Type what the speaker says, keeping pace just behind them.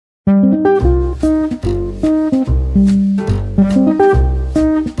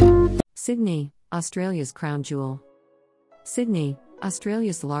Sydney, Australia's crown jewel. Sydney,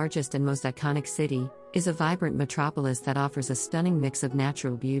 Australia's largest and most iconic city, is a vibrant metropolis that offers a stunning mix of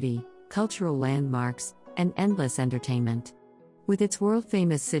natural beauty, cultural landmarks, and endless entertainment. With its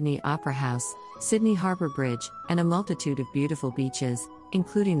world-famous Sydney Opera House, Sydney Harbour Bridge, and a multitude of beautiful beaches,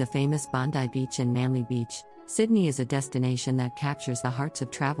 including the famous Bondi Beach and Manly Beach, Sydney is a destination that captures the hearts of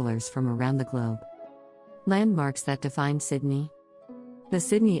travelers from around the globe. Landmarks that define Sydney. The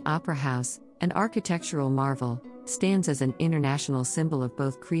Sydney Opera House, an architectural marvel, stands as an international symbol of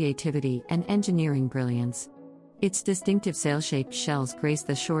both creativity and engineering brilliance. Its distinctive sail-shaped shells grace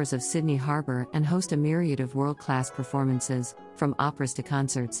the shores of Sydney Harbour and host a myriad of world-class performances, from operas to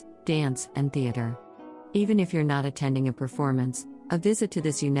concerts, dance, and theatre. Even if you're not attending a performance, a visit to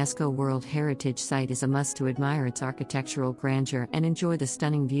this UNESCO World Heritage Site is a must to admire its architectural grandeur and enjoy the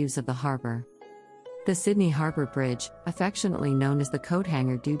stunning views of the harbour. The Sydney Harbour Bridge, affectionately known as the coat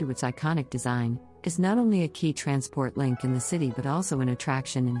hanger due to its iconic design, is not only a key transport link in the city but also an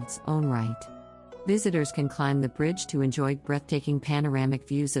attraction in its own right. Visitors can climb the bridge to enjoy breathtaking panoramic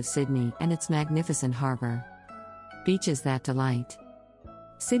views of Sydney and its magnificent harbour. Beaches that delight.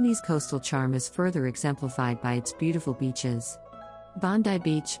 Sydney's coastal charm is further exemplified by its beautiful beaches. Bondi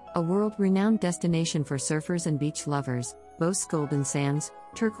Beach, a world-renowned destination for surfers and beach lovers, boasts golden sands,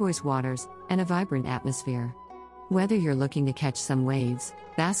 turquoise waters, and a vibrant atmosphere. Whether you're looking to catch some waves,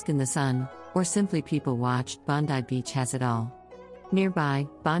 bask in the sun, or simply people watch, Bondi Beach has it all. Nearby,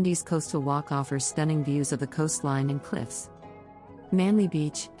 Bondi's Coastal Walk offers stunning views of the coastline and cliffs. Manly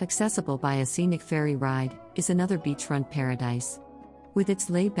Beach, accessible by a scenic ferry ride, is another beachfront paradise. With its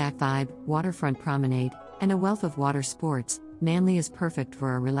laid-back vibe, waterfront promenade, and a wealth of water sports, Manly is perfect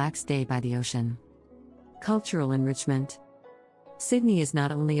for a relaxed day by the ocean. Cultural enrichment. Sydney is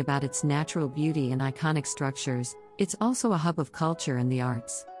not only about its natural beauty and iconic structures, it's also a hub of culture and the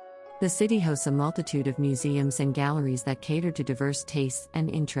arts. The city hosts a multitude of museums and galleries that cater to diverse tastes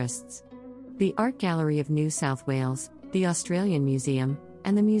and interests. The Art Gallery of New South Wales, the Australian Museum,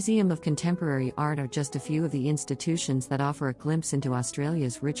 and the Museum of Contemporary Art are just a few of the institutions that offer a glimpse into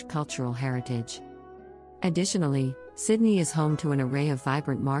Australia's rich cultural heritage. Additionally, Sydney is home to an array of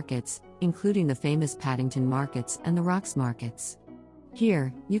vibrant markets, including the famous Paddington Markets and the Rocks Markets.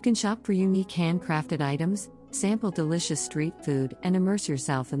 Here, you can shop for unique handcrafted items, sample delicious street food, and immerse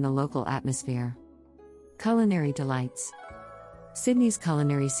yourself in the local atmosphere. Culinary delights. Sydney's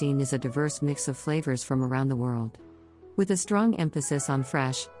culinary scene is a diverse mix of flavors from around the world. With a strong emphasis on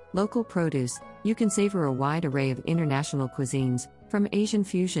fresh, local produce, you can savor a wide array of international cuisines, from Asian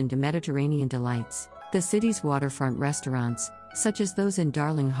fusion to Mediterranean delights. The city's waterfront restaurants, such as those in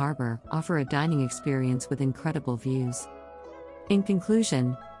Darling Harbour, offer a dining experience with incredible views. In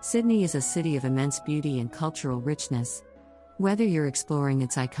conclusion, Sydney is a city of immense beauty and cultural richness. Whether you're exploring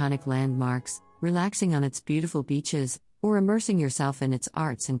its iconic landmarks, relaxing on its beautiful beaches, or immersing yourself in its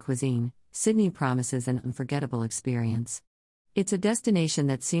arts and cuisine, Sydney promises an unforgettable experience. It's a destination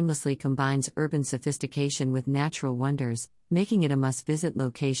that seamlessly combines urban sophistication with natural wonders, making it a must-visit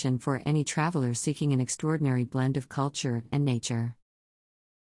location for any traveler seeking an extraordinary blend of culture and nature.